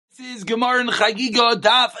Is Gemara and Chagiga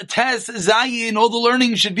Daf Tes Zayin. All the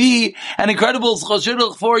learning should be an incredible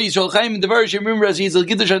schoshiruch for Yisrael Chaim and the verse. Remember, as Yisrael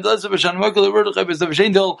Gittel Shadlas Vashan Makal Verduchai Bes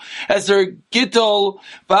Davshendel Esther Gittel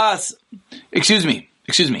Bas. Excuse me.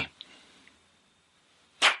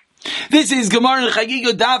 This is Gemara and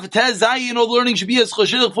Chagiga Daf Tes Zayin. All the learning should be as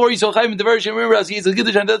schoshiruch for Yisrael Chaim and the verse. Remember, as Yisrael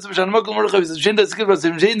Gittel Shadlas Vashan Makal Verduchai Bes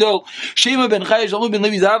Davshendel Shema ben Chai Shalom ben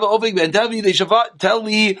Levi Zava Ovik ben Tavi. They should find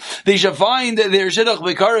their shidduch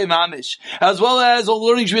bekare mamish, as well as all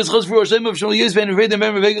learning should be schos for Hashem of Shmuel Yisben and Veda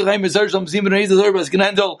Mem Vega Chaim Mesar Shalom Sim ben Reiz Zor Bas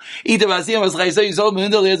Gnandel Ita Vasim as Chaisay Yisol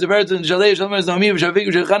ben Indel Yez Bert and Shalei Shalom as Nami Shavik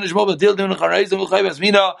Shechan Shmo Batil Din Charais and Chaim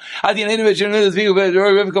Asmina at the end of Shin Veda Zvi Veda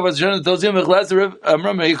Revka Bas Shan Tozim Khlas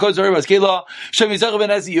Amram Yekos Zor Bas Kila Shem Yisach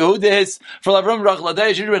ben Asi Yehudes for Avram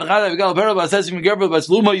Rachladai Shir ben Chalav Gal Perel Bas Asim Gerber Bas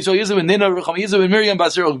Luma Yisol Yisben ben Nina Racham Yisben ben Miriam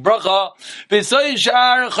Bas Bracha B'Say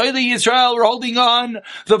Shar Chayli Yisrael. We're holding on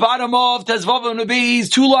the bottom of Tezvav and Nabi's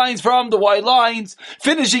 2 lines from the white lines,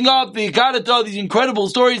 finishing up the Gadata, these incredible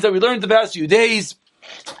stories that we learned the past few days.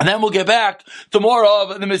 And then we'll get back to more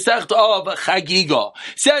of the Masechta of Chagiga.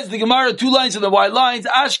 Says the Gemara, 2 lines of the white lines,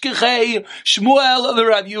 Ashkechei Shmuel the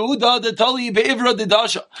Rav Yehuda the Tali Be'ivra the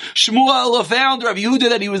Dasha. Shmuel found Rav Yehuda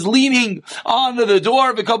that he was leaning on the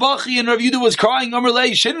door, V'kabachi, and Rav Yehuda was crying, Amar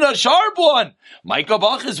Lei, Shinna, sharp one! My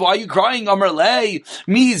kabachis, why are you crying, Amar Lei?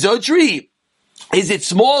 Mi Zotri. Is it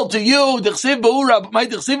small to you? Now,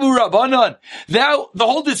 the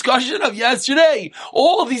whole discussion of yesterday,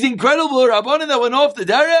 all of these incredible Rabbanan that went off the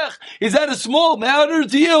derech, is that a small matter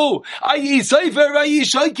to you? Ayi Seifer, Ayi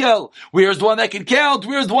Shaikel. Where's the one that can count?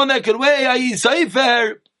 Where's the one that can weigh? Ayi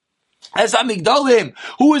Seifer. As Amigdalim,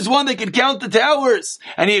 who is one that can count the towers?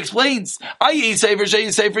 And he explains, Ayi Sefer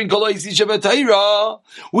Shei Sefer in Koloisi Shabbat Torah.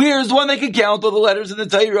 Where's the one that can count all the letters in the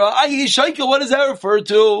Torah? Ayi Sheikel, what does that refer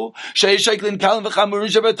to? Shei Sheikel in Kalim v'Chamur in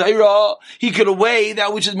Shabbat Torah. He could weigh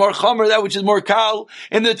that which is more Chamer, that which is more Kal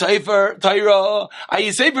in the Torah.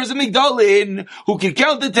 Ayi Sefer is Amigdalim, who can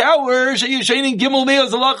count the towers. Shei Shein in Gimel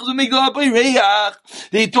Me'az Alachas Amigdal B'Reach.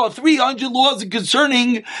 They taught 300 laws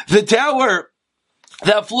concerning the tower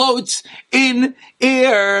that floats in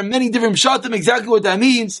air, many different shatim, exactly what that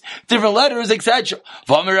means, different letters, etc.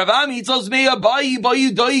 And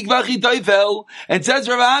says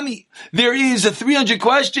Rav Ami, there is 300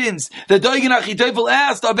 questions that Doig and Achitophel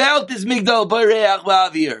asked about this Migdal Bareach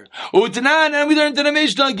Ba'avir. And we learned in the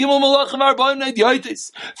Mishnah, Gimel Malachim Arba'im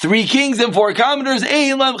Neidiaitis, 3 kings and 4 commanders,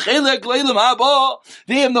 Ein Lam Chelek Leilam Haba.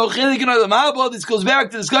 They have no Chelek in Leilam Haba. This goes back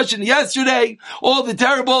to the discussion yesterday, all the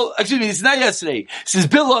terrible, it's not yesterday. This is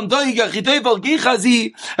Bilam Doig Achitophel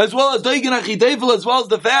Gichazi, as well as Doig and Achitophel, as well as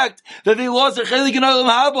the fact that they lost their Chelik in Olam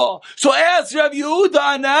Haba. So ask Rav Yehuda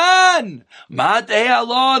Anan, Matei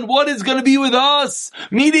Alon, what is going to be with us?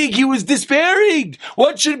 Meaning he was despairing.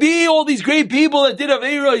 What should be all these great people that did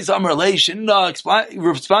Aveira? Amar Lei Shinna,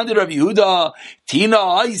 responded Rav Yehuda, Tina,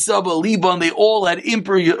 Aisa, Liban, they all had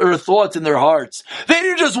impure thoughts in their hearts. They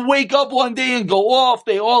didn't just wake up one day and go off.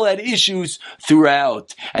 They all had issues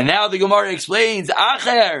throughout. And now the Gemara explains,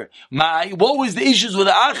 Acher, what was the issues with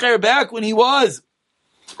Acher back when he was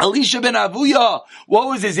Elisha ben Avuya? What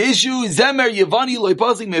was his issue? Zemer Yevani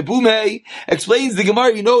Loipasik Mebume explains the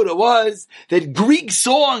Gemara, you know what it was? That Greek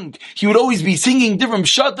song, he would always be singing different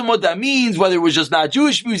pshatim, what that means, whether it was just not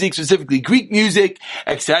Jewish music, specifically Greek music,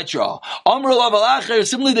 etc. Amr Lav Acher,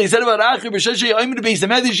 similarly they said about Acher, B'Sheshe Yom the Beis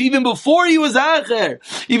Medrash, even before he was Acher,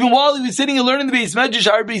 even while he was sitting and learning the Beis Medrash,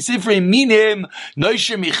 Arbe Sifrei Minim,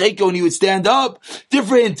 Noisher Micheko, and he would stand up,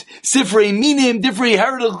 different Sifrei Minim, different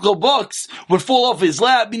heretical books would fall off his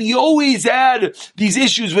lap. And he always had these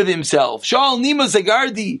issues with himself. Shaul Nimas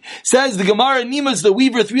Agardi says the Gemara, Nimas the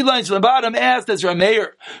weaver, 3 lines from the bottom, asked as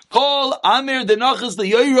Rameir, Call Amir the Nachas the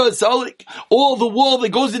Yoira Salik. All the wool that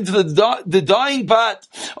goes into the dyeing pot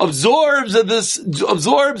absorbs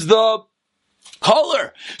the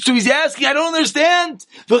color. So he's asking, I don't understand.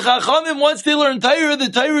 The Chachamim, once they learn Torah, the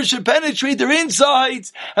Torah should penetrate their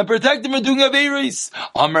insides and protect them from doing Aveiros.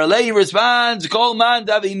 Amar Lei responds, Kol man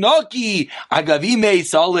davinoki agavime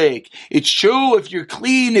salik. It's true, if you're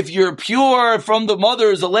clean, if you're pure from the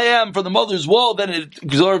mother's lamb, from the mother's wool, then it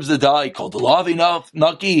absorbs the dye. Called the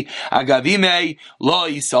lavinoki agavime lo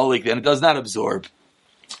salik. Then it does not absorb.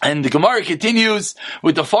 And the Gemara continues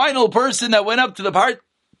with the final person that went up to the pardes,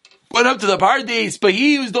 but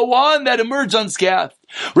he was the one that emerged unscathed.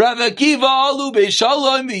 Rav Akiva alu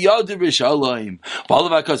b'shalom v'yadu b'shalom.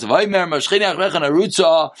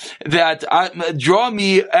 That draw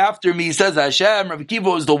me after me, says Hashem. Rav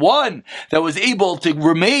Akiva was the one that was able to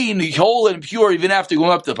remain whole and pure even after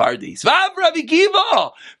going up to Paradise. Vav Rav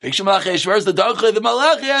Akiva. The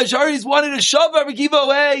Malachi Asharis wanted to shove Rav Akiva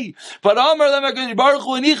away, but Amar LeMakadosh Baruch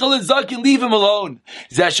Hu anichal zakin, leave him alone.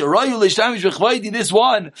 This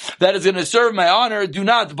one that is going to serve my honor, do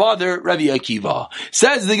not bother Rabbi Akiva.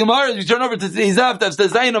 Says the Gemara, as we turn over to today's Avtav,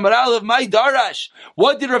 says Zayin Amar Aleph, my darash.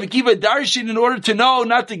 What did Rabbi Akiva darshin in order to know,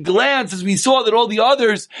 not to glance, as we saw that all the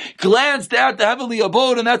others glanced at the heavenly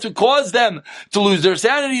abode, and that's what caused them to lose their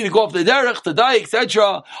sanity, to go off the derech, to die,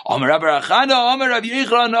 etc. Amar Rabbi Achana, Amar Rabbi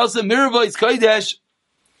Yechran, also Mirvah Kodesh.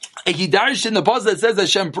 He darshed in the pasuk that says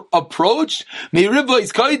Hashem approached Meiriva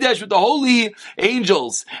is Kodesh with the holy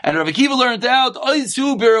angels, and Rav Akiva learned out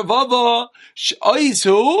Oisu Beravava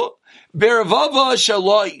Oisu Beravava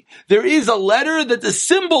Shaloi. There is a letter that the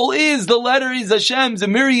symbol is, the letter is Hashem's, the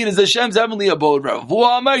myriad is Hashem's heavenly abode. Rav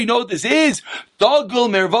Amar, you know what this is? Dagul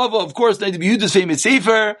Mervava, of course, Nabi Yehuda's famous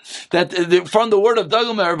sefer, that from the word of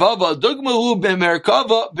Dagul Mervava, Dugmahu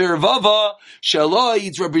Bemerkava Bervava Shaloi,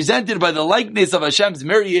 it's represented by the likeness of Hashem's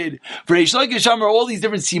myriad. For Reish Lakish are all these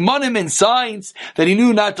different simanim and signs that he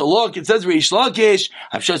knew not to look. It says Reish Lakish,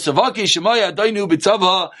 Avshasavakish Shemaya Dainu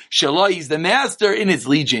B'Tzava Shaloi, is the master in his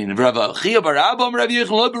legion. Rav Chia Barabam Rav Yechon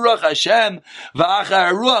Lo Baruch Hashem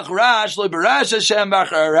V'achar Ruach Rash Lo Barash Hashem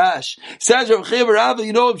V'achar Rash. Says Rav Chia Barabam,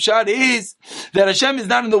 you know what Pshat is? That Hashem is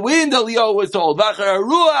not in the wind, Eliyahu was told. V'achar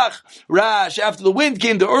Ruach Rash, after the wind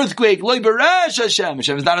came the earthquake. Lo Barash Hashem,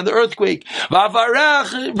 Hashem is not in the earthquake.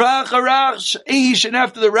 V'achar Rash Eish, and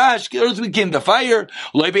after the Rash, the earthquake came the fire.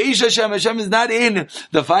 Lo Beish Hashem, Hashem is not in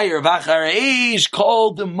the fire. V'achar Eish,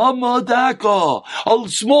 called the Mamadako, a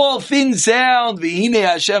small thin sound. V'hine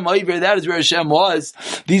Hashem Oiver, that is where Hashem was.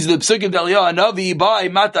 These are the Psukim Eliyahu Hanavi by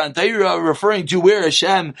Matan Torah, referring to where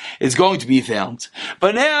Hashem is going to be found.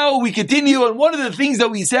 But now we continue, and one of the things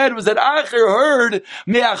that we said was that Acher heard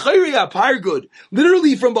Me'achari Apargud,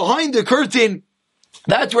 literally from behind the curtain.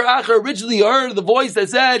 That's where Acher originally heard the voice that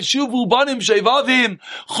said, Shuvu banim shevavim,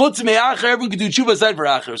 chutz me'acher, everyone could do tshuva aside for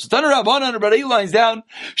Acher. So Tanur Rabbanan, about 8 lines down,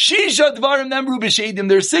 Shisha dvarim nemru b'shedim.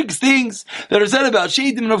 There are 6 things that are said about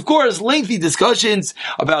Shedim, and of course, lengthy discussions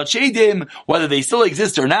about Shedim, whether they still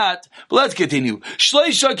exist or not. But let's continue.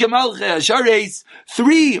 Shleisha kemalche ashares,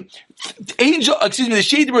 3 angel, the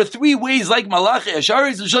Shedim are 3 ways like Malachi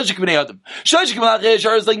Asharis and Shoshik B'nei Adam. Shoshik Malachi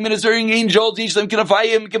Asharis like ministering angels, each of them can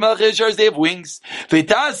afayim, Malachi Asharis, they have wings.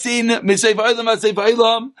 V'tasin, Misei Va'ilam, Asei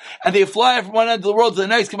Va'ilam, and they fly from one end of the world to the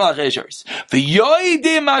next, Malachi Asharis.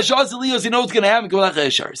 V'yoidim Ashas Elios, you know what's going to happen, Malachi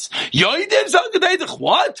Asharis. Yoidim Salkadaytach,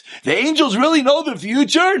 what? The angels really know the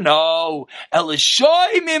future? No.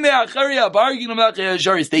 Elishoi Me'achari Abargin Malachi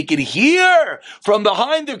Asharis, they can hear from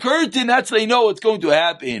behind the curtain, that's how they know what's going to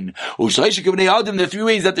happen. The 3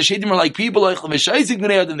 ways that the Shedim are like people,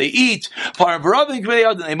 they eat,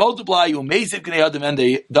 they multiply, and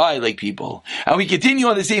they die like people. And we continue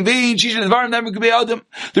on the same vein.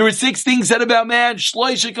 There were 6 things said about man. In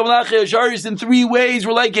 3 ways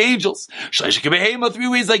we're like angels. 3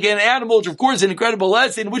 ways like an animal, which of course is an incredible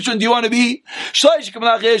lesson. Which one do you want to be?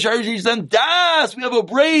 We have a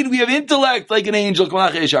brain, we have intellect like an angel. And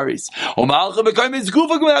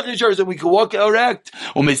we can walk erect.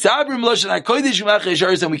 And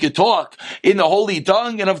we could talk in the holy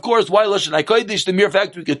tongue, and of course, why Lashon HaKodesh? The mere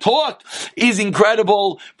fact we could talk is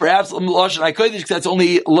incredible. Perhaps Lashon HaKodesh, because that's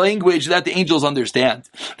only language that the angels understand.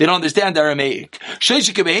 They don't understand Aramaic.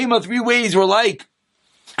 3 ways we're like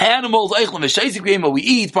animals, we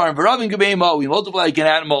eat, we multiply like an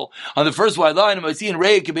animal. On the first wide line, and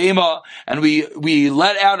we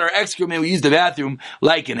let out our excrement, we use the bathroom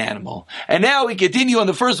like an animal. And now we continue on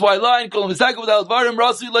the first wide line. We said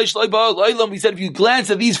if you glance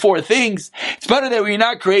at these 4 things, it's better that we're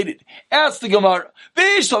not created. Ask the Gemara.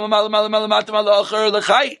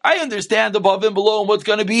 I understand above and below and what's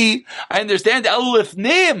going to be. I understand that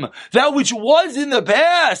which was in the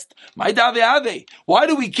past. Why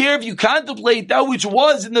do we care if you contemplate that which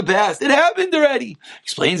was in the past? It happened already.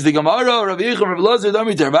 Explains the Gemara.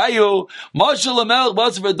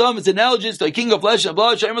 It's analogous to a king of flesh and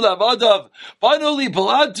blood.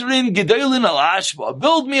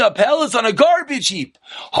 Build me a palace on a garbage heap.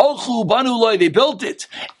 They built it.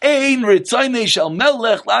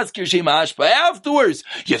 Afterwards,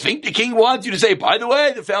 you think the king wants you to say, by the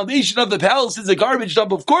way, the foundation of the palace is a garbage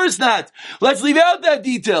dump? Of course not. Let's leave out that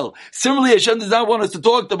detail. Similarly, Hashem does not want us to talk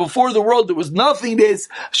talk that before the world there was nothingness.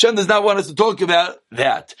 Hashem does not want us to talk about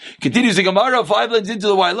that. Continues the Gemara, 5 lines into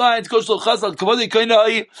the white lines.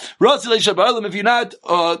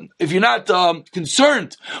 If you're not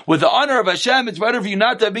concerned with the honor of Hashem, it's better for you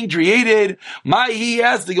not to have been created. He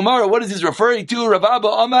asked the Gemara, what is this referring to? Rav Abba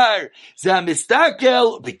Omar,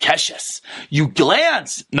 Zamistakel Bekeshes. You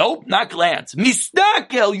glance. Nope, not glance.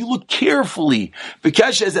 Mistakel, you look carefully.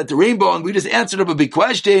 Bekeshes at the rainbow, and we just answered up a big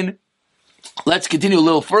question. Let's continue a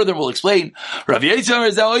little further and we'll explain. Rav Yisrael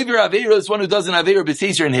is the one who doesn't have Avera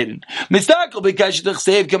b'Seisr and hidden. Mistakel b'Keshet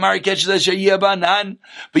Chsev Kamar Keshet Asher Yabanan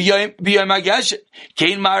b'Yom Hageshet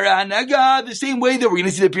Kein Mara Hanega. The same way that we're going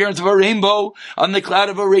to see the appearance of a rainbow on the cloud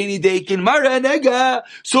of a rainy day. Kein Mara Hanega.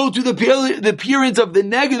 So to the appearance of the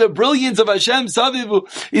nega, the brilliance of Hashem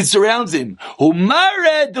Saviv, it surrounds him.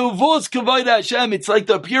 Humare Dovos Kavod Hashem. It's like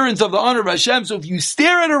the appearance of the honor of Hashem. So if you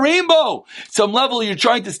stare at a rainbow, some level you're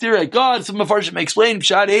trying to stare at God. Some Mefarshim explain,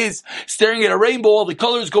 Pshat is staring at a rainbow, all the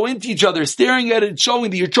colors go into each other, staring at it, showing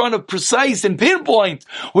that you're trying to precise and pinpoint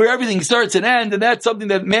where everything starts and ends, and that's something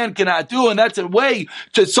that man cannot do, and that's a way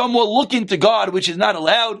to somewhat look into God, which is not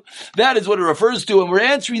allowed. That is what it refers to, and we're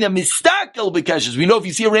answering that mistakel bekeshes. We know if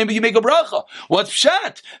you see a rainbow, you make a bracha. What's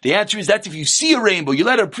Pshat? The answer is that if you see a rainbow, you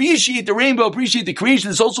let it appreciate the rainbow, appreciate the creation.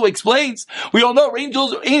 This also explains, we all know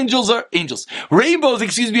rainbows, are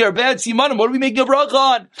bad simanim. What are we making a bracha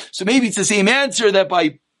on? So maybe it's the same answer that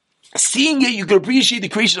by seeing it, you can appreciate the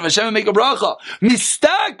creation of Hashem and make a bracha.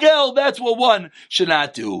 Mistakel, that's what one should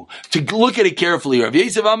not do. To look at it carefully. Rav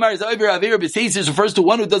Yosef Amar is Avera B'Seisr refers to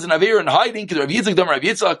one who doesn't have Avera in hiding. Because Rav Yitzchak Dam Rav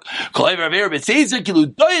Yitzchak Kol Avera B'Seisr Kilu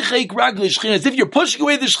Doichek Ragli Shechina. As if you're pushing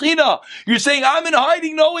away the Shechina. You're saying, I'm in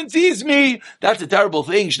hiding, no one sees me. That's a terrible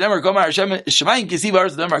thing. Shnemar Komar Hashem Shemayim Kisiv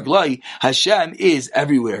Aretz Damar Glai. Hashem is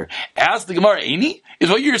everywhere. Ask the Gemara, Eini? Is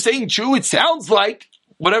what you're saying true? It sounds like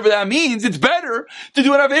whatever that means, it's better to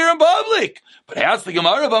do an Avera in public. But ask the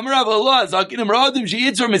Gemara of Amar Allah, Zakinim Radim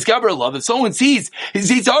Sheyitzor Miskaber Allah. If someone sees his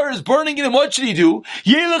Yitzhar is burning in him, what should he do?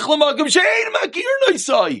 Yelech L'Makom Shein Makir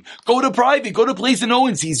Noisai. Go to private, go to a place that no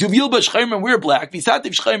one sees. Yuvil B'Shchayim and wear black.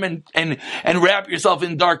 Visativ Shchayim and wrap yourself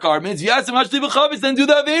in dark garments. V'yasim Hashli B'Chavis, then do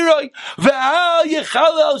the Avera. V'al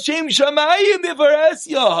Yechal Shem Shamayim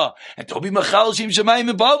B'Varesya. And don't be Machal Shem Shamayim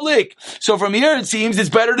in public. So from here it seems it's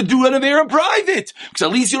better to do an Avera in private. Because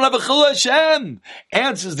at least you'll have a Chil Hashem.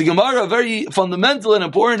 Answers the Gemara, a very fundamental and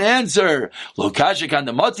important answer. If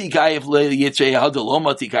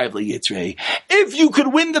you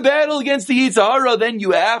could win the battle against the Yitzhara, then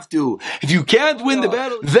you have to. If you can't win the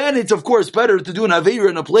battle, then it's of course better to do an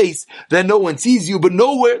Avera in a place that no one sees you, but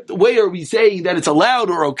nowhere way are we saying that it's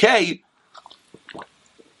allowed or okay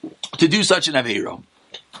to do such an Avera.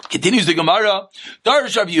 Continues the Gemara,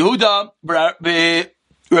 Darash Rav Yehuda Rav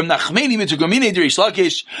Nachmani Mitzugomine Derish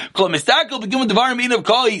Lakish Kol Mistakel Begim Devarim Ein of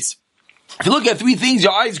Kais. If you look at three things,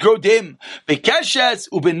 your eyes grow dim. Bekeshes,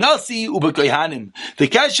 ubenasi, ubekoyhanim. The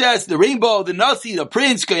keshes, the rainbow, the nasi, the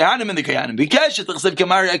prince, koyhanim, and the koyhanim. Bekeshes, l'chsev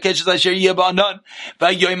kamari, keshes asher yebanon.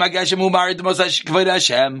 V'yoyim hagashem umarid d'mos kavod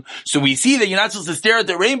Hashem. So we see that you're not supposed to stare at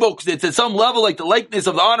the rainbow because it's at some level like the likeness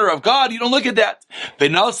of the honor of God. You don't look at that.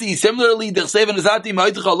 Benasi, similarly, the chsev and azati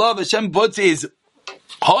ma'itach Allah, Hashem puts his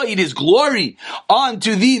hide his glory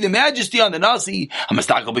onto thee, the majesty on the Nasi. The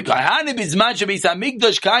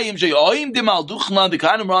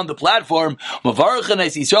Kohanim are on the platform.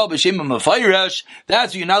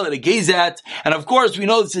 That's what you're not allowed to gaze at. And of course, we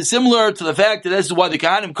know this is similar to the fact that this is why the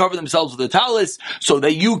Kohanim cover themselves with a talis, so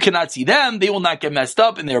that you cannot see them. They will not get messed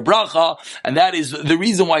up in their bracha. And that is the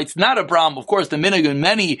reason why it's not a problem. Of course, the minhag in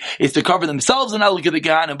many is to cover themselves and not look at the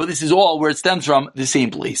Kohanim, but this is all where it stems from, the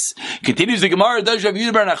same place. Continues the Gemara, what is the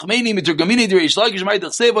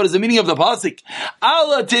meaning of the pasuk?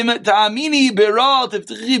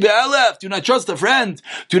 Do not trust a friend.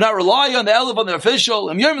 Do not rely on the elef, on the official.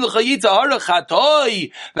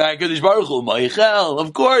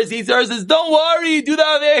 Of course, he says, don't worry, do the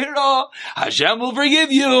Avera. Hashem will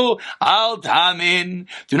forgive you. Al tamin.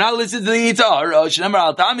 Do not listen to the Yitzhar. Al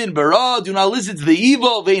tamin bara. Do not listen to the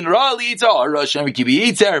evil. Vein ra li Yitzhar. Hashem kibi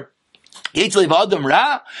Yitzhar. Yitzlev Adam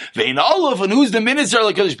Ra, Vein Olaf, and who's the minister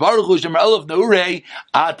like Kadosh Baruch Hu, Shem Olaf Neurei,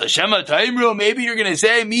 At Hashem Taimru, maybe you're going to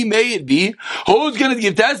say, me may it be, who's going to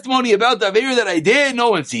give testimony about the Avera that I did,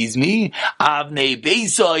 no one sees me, Avnei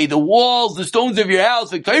Beisai, the walls, the stones of your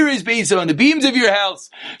house, the Kairis Beisai, and the beams of your house,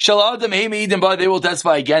 Shal Adam Heimeid, but they will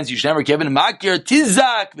testify against you, Shnemer Kevin Makir,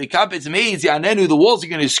 Tizak, the Kapitz Meiz, Yanenu, the walls are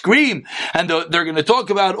going to scream, and they're going to talk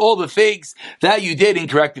about all the fakes that you did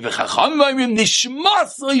incorrectly,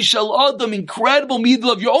 Nishmasai Shal Adam, incredible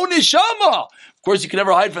middle of your own neshama. Of course, you can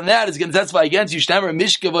never hide from that. It's going to testify against you. Shnemer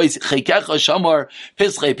mishkavois cheikecha shamar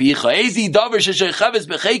pischei picha. Ezi davar sheshaychaves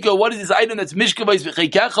becheiko. What is this item that's mishkavois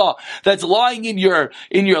becheikecha, that's lying in your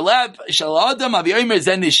lap? Shaladam aviyomer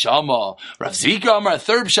zen nishama. Rav Zvika Amar,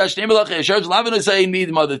 third pshat shnei melachei yasher lavan saying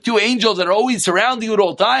midma. The two angels that are always surrounding you at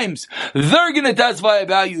all times, they're going to testify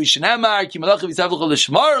about you. Shnemar ki malachav yisavlecha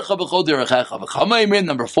l'shmarcha b'chol derechecha. V'chamayimrin.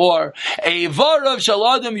 Number 4, Eivar of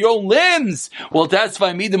shaladam, your own limbs will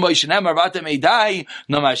testify midma shnemar vatem eidai. And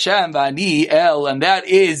that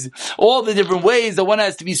is all the different ways that one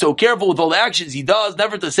has to be so careful with all the actions he does,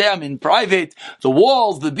 never to say I'm in private, the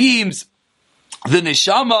walls, the beams, the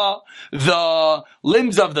neshama, the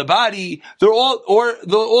limbs of the body, they're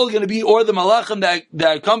all going to be, or the malachim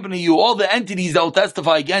that accompany you, all the entities that will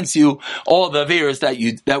testify against you, all the averos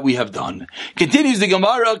that we have done. Continues the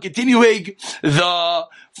Gemara, continuing that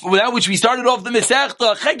which we started off the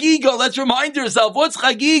Masechta, Chagiga. Let's remind yourself, what's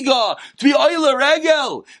Chagiga? To be Oila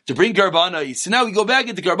Regel, to bring Karbanais. So now we go back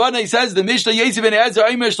into Karbanais. He says, the Mishnah, Yosef ben Ezer,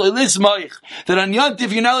 Aimer Shloi Lismaich, that on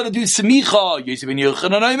Yantif you're not allowed to do Smicha. Yosef ben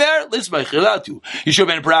Yochanan, Aimer, Lismaich, you're allowed to. Yeshua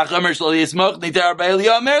ben Prach, Aimer Shloi Lismach, Neitar Ba'eli,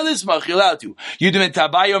 Aimer, Lismach, you're allowed to. Yudim ben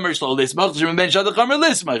Tabai, Aimer Shloi Lismach, Shimon ben Shadach, Aimer,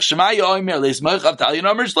 Lismach, Shemaya, Aimer, Lismach, Avtalion,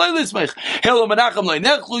 Aimer, Shloi Lismach, Helo Menachem, Loi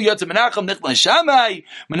Nechlu, Yotze Menachem, Nechlan Shammai.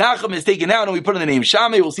 Menachem is taken out and we put in the name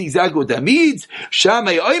Shammai. We'll see exactly what that means.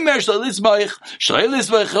 Shammai Oimer Shalismaich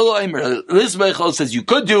Lismaich says you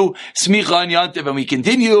could do Smicha and Yantiv, and we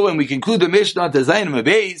continue and we conclude the Mishnah to Zaynim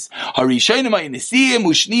Abeis Harishayim Ayinesiim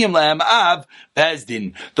Ushniim Lahem Av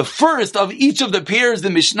Bezdin. The first of each of the pairs,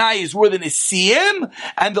 the Mishnah, is were the Nesiim,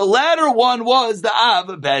 and the latter one was the Av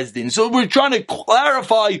Bezdin. So we're trying to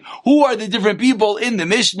clarify who are the different people in the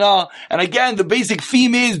Mishnah, and again the basic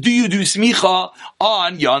theme is, do you do Smicha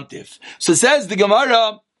on Yantiv? So says the Gemara,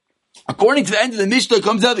 according to the end of the Mishnah, it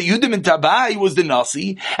comes out that Yudim ben Tabai was the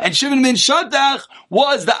Nasi, and Shimon ben Shatach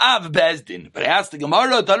was the Av Bezdin. But I asked the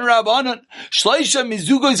Gemara, Tan Rabbanan, Shleisha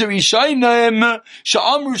Mizugos Rishayim,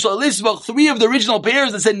 Sha'amru Shalisbach, 3 of the original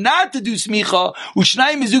pairs that said not to do Smicha,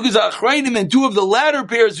 Ushnai Mizugos Achrayim, and 2 of the latter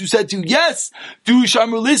pairs who said to yes, do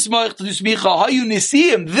Sha'amru Lismach, to do Smicha, Hayu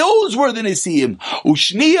Nesiim, those were the Nesiim,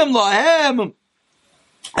 Ushniim Lahem.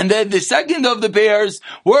 And then the second of the pairs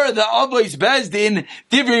were the Avos Bezdin,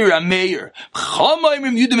 Divrei Rameir.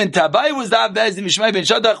 Chamayim Yudim and Tabai was the Av Bezdin, Mishmai ben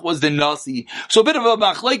Shadach was the Nasi. So a bit of a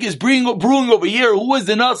machlek is brewing over here. Who was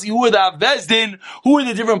the Nasi? Who were the Av Bezdin? Who were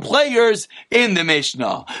the different players in the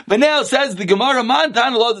Mishnah? But now says the Gemara, Man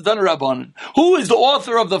Tan Lo Tan Rabbanan. Who is the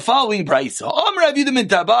author of the following brayso? Amar Yudim and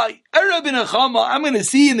Tabai. I'm going to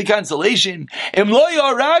see in the consolation.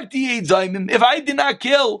 If I did not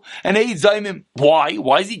kill an Eid Zaymim, why?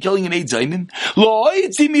 Why is he killing an Eid Zaymim?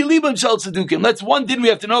 That's one thing we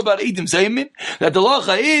have to know about Eidim Zaymim, that the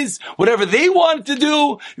lacha is, whatever they want to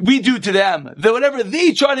do, we do to them. That whatever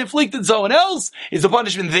they try to inflict on someone else is the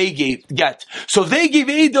punishment they get. So if they give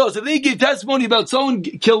Eidos, if they give testimony about someone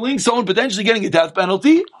killing, someone potentially getting a death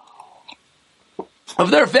penalty, if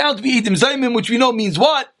they're found to be Eidim Zaymim, which we know means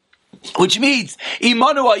what? Which means,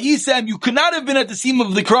 Imanu Ayisem, you could not have been at the scene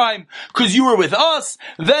of the crime because you were with us,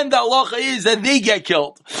 then the halacha is that they get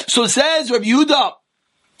killed. So says Rav Yehuda,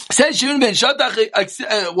 says Shimon ben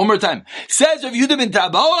Shatach, one more time, says Rav Yehuda ben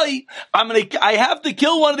Tabai, I have to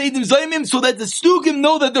kill one of the Eidim Zaymim so that the Stukim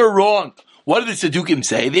know that they're wrong. What did the Sadukim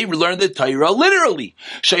say? They learned the Torah literally.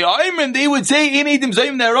 Shayayim, they would say,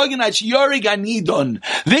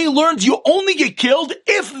 they learned you only get killed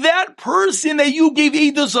if that person that you gave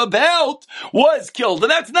Eidos about was killed. And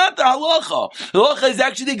that's not the halacha. The halacha is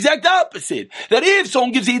actually the exact opposite. That if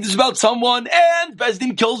someone gives Eidos about someone and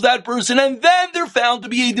Bezdin kills that person and then they're found to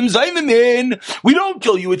be Eidim Zaymimin, we don't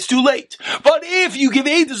kill you, it's too late. But if you give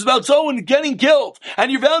Eidos about someone getting killed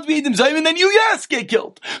and you're found to be Eidim Zaymimin, then you, yes, get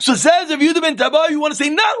killed. So says if you ben Tabai, you want to say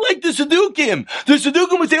not like the Sadukim. The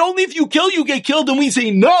Sadukim would say only if you kill, you get killed, and we say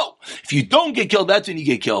no. If you don't get killed, that's when you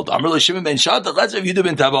get killed. Amr Shimon ben Shatach, let's have Yehuda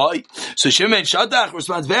ben Tabai. So Shimon ben Shatach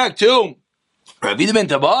responds back to Rabbi ben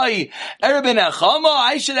Tabai, Ereben Achama,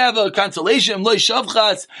 I should have a consolation. Lo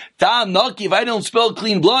shavchas tam naki. If I don't spill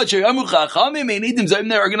clean blood, the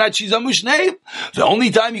only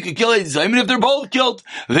time you can kill Eidim Zaymim if they're both killed.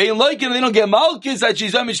 They like it, and they don't get malchus at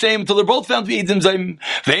Shizam Mishneim until they're both found to be Eidim Zaymim.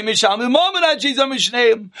 They mishamim moment at Shizam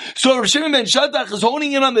Mishneim. So Rav Shimon ben Shatach is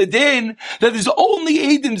honing in on the din that there's only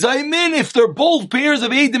Eidim Zaymim if they're both pairs of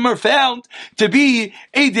Eidim are found to be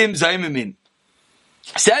Eidim Zaymim.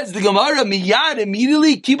 Says the Gemara, miyad,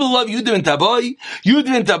 immediately, people love Yudim and Tabai. Yudim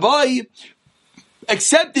and Tabai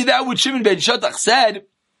accepted that which Shimon ben Shatach said,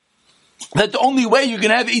 that the only way you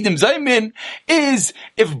can have Eidim Zaymin is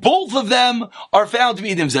if both of them are found to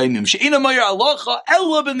be Eidim Zaymin. So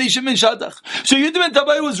Yehuda ben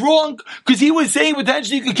Tabai was wrong because he was saying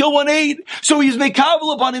potentially you could kill one aid. So he's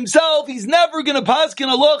mekabel upon himself. He's never going to paskin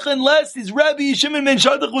halacha unless his Rabbi Shimon ben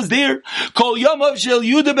Shaddach was there. Kol yamav shel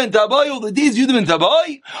Yehuda ben Tabai, all the days Yehuda ben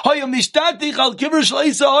Tabai, hayam nishtatich al kiver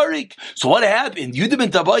shleisa harik. So what happened? Yehuda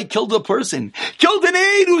ben Tabai killed a person, killed an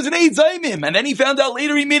aid who was an Eid Zaymin, and then he found out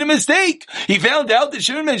later he made a mistake. He found out that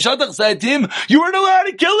Shimon ben Shaddach said to him, you weren't allowed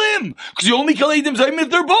to kill him, because you only kill Eidim Zayim if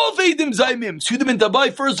they're both Eidim Zayim. Yehuda ben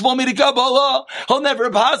Tabai, first of all, made a Kabbalah. He'll never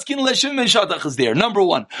have Haskin unless Shimon ben Shaddach is there. Number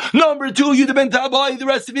one. Number two, Yehuda ben Tabai, the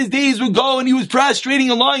rest of his days would go and he was prostrating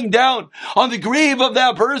and lying down on the grave of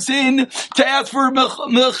that person to ask for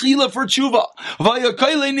Mechila for Tshuva.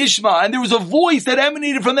 Vayakayle Nishma. And there was a voice that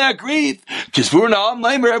emanated from that grave. Kisfur Na'am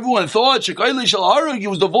Leimer, everyone thought, Shekayle Shal Harug, it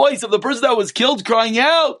was the voice of the person that was killed crying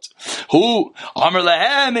out. Who? Amar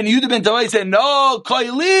Lahem, and Yehuda ben Tabai said, no,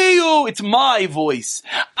 Kailiyu, it's my voice.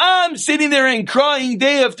 I'm sitting there and crying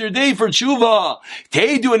day after day for tshuva.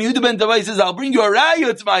 Teidu, and Yehuda ben Tabai says, I'll bring you a raya,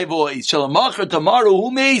 it's my voice. Shalamachar tomorrow,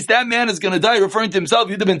 who makes that man is going to die, referring to himself,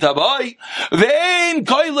 Yehuda ben Tabai. Then,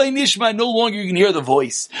 Kailei Nishma, no longer you can hear the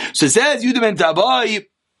voice. So it says, Yehuda ben Tabai,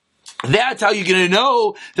 that's how you're going to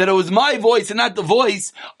know that it was my voice and not the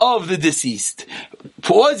voice of the deceased.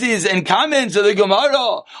 Pauses and comments of the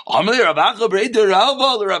Gemara.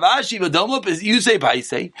 You say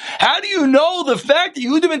Paisei. How do you know the fact that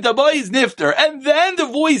Yehuda ben Tabai is nifter and then the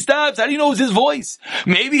voice stops? How do you know it's his voice?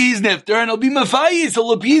 Maybe he's nifter and it'll be Mafayis,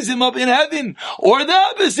 he'll appease him up in heaven. Or the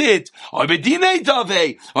opposite. Or Bedinei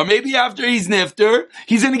Tavei. Or maybe after he's nifter,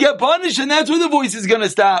 he's going to get punished and that's where the voice is going to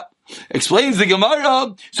stop. Explains the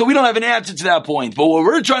Gemara, so we don't have an answer to that point. But what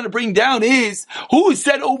we're trying to bring down is, who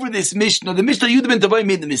said over this Mishnah? The Mishnah Yehuda ben Tabai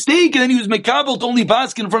made the mistake, and then he was mekabel to only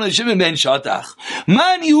paskin in front of Shimon ben Shaddach.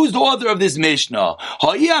 Man, who's the author of this Mishnah?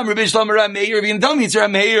 Ha'iyam, Rabbi Shlomo Rav Meir, if you're going to tell me it's Rav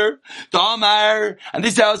Meir, Tamar, and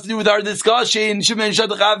this has to do with our discussion, Shimon ben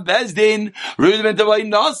Shaddach Av Bezdin, Yehuda ben Tabai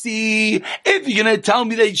Nasi. If you're going to tell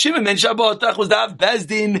me that Shimon ben Shaddach was the Av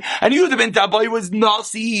Bezdin, and Yehuda ben Tabai was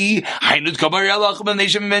Nasi, Hainut Kabar Yalach ben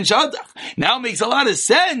Shimon ben Shaddach. Now it makes a lot of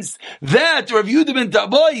sense that Rav Yehuda ben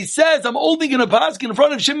Tabai says, I'm only going to paskin in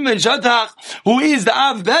front of Shimon ben Shaddach, who is the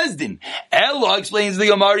Av Bezdin. Ella explains the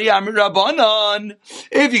Gemara, Amir Rabbanan.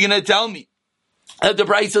 If you're going to tell me that the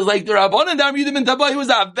price is like the Rabbanan, Rav Yehuda ben Tabai was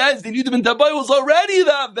Av Bezdin. Yehuda ben Tabai was already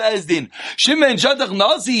the Av Bezdin. Shimon ben Shaddach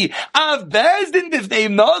Nasi, Av Bezdin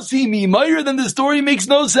b'fneim Nasi, Mimayr, then the story makes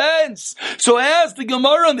no sense. So I asked the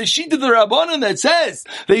Gemara on the sheet of the Rabbanan that says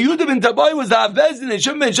that Yehuda ben Tabai was the Av Bezdin and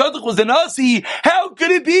Shimon ben Shaddach was the Nasi. How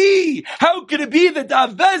could it be? How could it be that the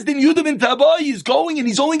Av Bezdin, Yehuda ben Tabai, is going and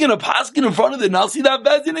he's only going to paskin in front of the Nasi? The Av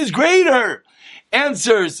Bezdin is greater.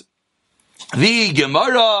 Answers the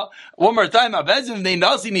Gemara, one more time, Abezim, they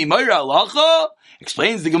nasi mi mayra alacha,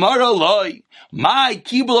 explains the Gemara, loy, my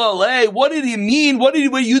kibla alei, what did he mean? What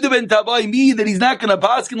did Yehuda ben Tabai mean that he's not going to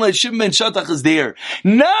paskin unless Shimon ben Shaddach is there?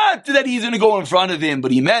 Not that he's going to go in front of him,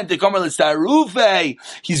 but he meant to come l'sarufe,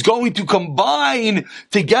 he's going to combine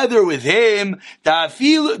together with him, the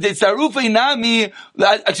sarufe nami,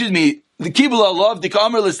 the Kibla loved the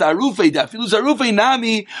Kamer l'Sarufei, Dafilu Sarufei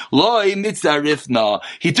Nami Loi Mitzarifna.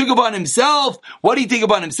 He took upon himself, what did he take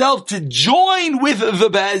upon himself? To join with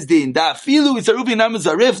the Bezdin. Dafilu Sarufei Nami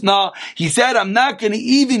Zarifna. He said, I'm not going to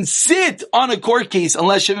even sit on a court case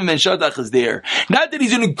unless Shimon ben Shaddach is there. Not that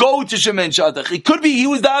he's going to go to Shimon ben Shaddach. It could be he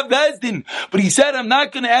was the Bezdin, but he said, I'm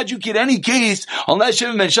not going to adjudicate any case unless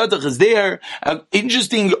Shimon ben Shaddach is there.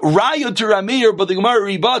 Interesting raya to Rameir, but the Gemara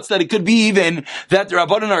rebuts that it could be even that the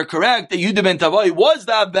Rabbanan are correct, that Yehuda ben Tabai was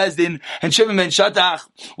the Av Bezdin and Shimon ben Shaddach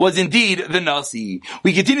was indeed the Nasi.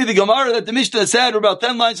 We continue the Gemara that the Mishnah said, about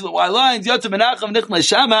 10 lines to the Y lines, Yatsa Menachem Nichna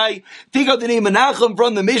Shammai, take out the name Menachem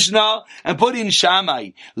from the Mishnah and put in Shammai.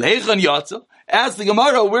 Leichan Yatsa. Ask the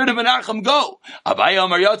Gemara, where did Menachem go? Abaye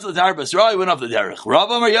Amar Yatsa Tar Basra, he went off the derech. Rav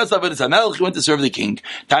Amar Yatsa Avodas HaMelech, he went to serve the king.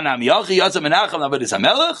 Tanam Yachi Yatsa Menachem Avodas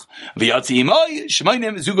HaMelech, V'yatzi Imoi,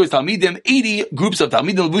 Shmainim Zugos Talmidim, 80 groups of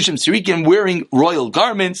Talmidim Levushim Sirikim wearing royal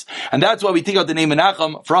garments, and that's why we take out the name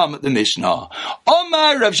Menachem from the Mishnah.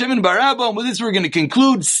 Omar Rav Shimon bar Abba, and with this we're going to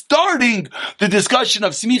conclude, starting the discussion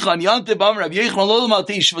of Smicha and Yantib. Amar Rav Yechon Lo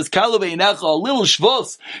Maltei Shvos Kalu Beinecha, a little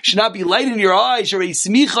Shvos should not be light in your eyes, or a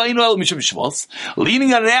Smicha Inu El Mishum Shvos. shvus.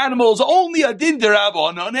 Leaning on an animal is only a din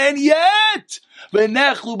derabanan, and yet all the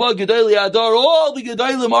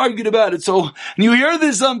Gedolim argued about it. So you hear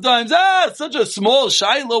this sometimes, it's such a small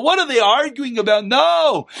shaila. What are they arguing about?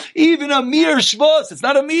 No, even a mere shvus, it's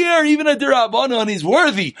not a mere, even a derabanan is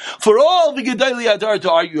worthy for all the Gedolei Hadar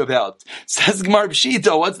to argue about. Says Gemara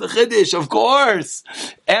Pshita, what's the chiddush? Of course.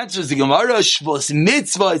 Answers the Gemara, shvus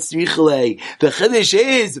mitzvah tzrichle. The chiddush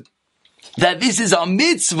is that this is a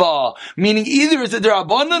mitzvah, meaning either it's a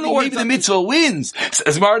derabanan or even the mitzvah wins.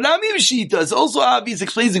 Says Maranami Pshita, it's also obvious,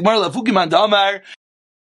 explains the Gemara, Lafukim and Damar,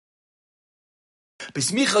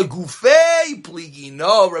 Besmicha gufei pligi.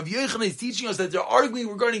 No, Rav Yochanan is teaching us that they're arguing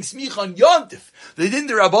regarding smicha on Yontif. They didn't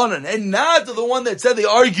the Rabbanan, and not the one that said they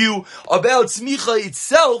argue about smicha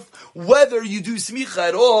itself, whether you do smicha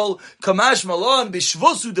at all. Kamash malan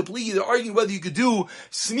b'shvosu de pligi. They're arguing whether you could do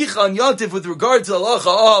smicha on Yontif with regard to the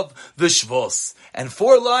halacha of the shvos. And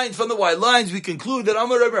 4 lines from the white lines, we conclude that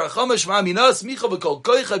Amar Rabbi Rachama Shema Mina Smicha B'Kol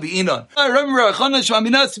Koicha B'inan. Rabbi Rachama Shema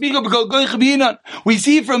Mina Smicha B'Kol Koicha B'inan. We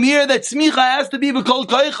see from here that Smicha has to be B'Kol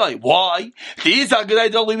Koicha. Why? If you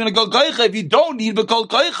don't need B'Kol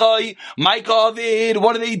Koicha, Micah Avid,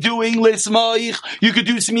 what are they doing? L'Smaich. You could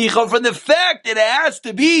do Smicha from the fact that it has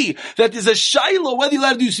to be that there's a Shiloh, whether you're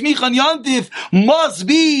allowed to do Smicha on Yantif, must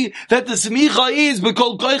be that the Smicha is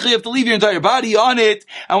B'Kol Koicha. You have to leave your entire body on it.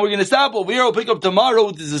 And we're going to stop over here. We'll pick up tomorrow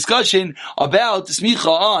with the discussion about smicha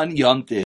on Yom Tov.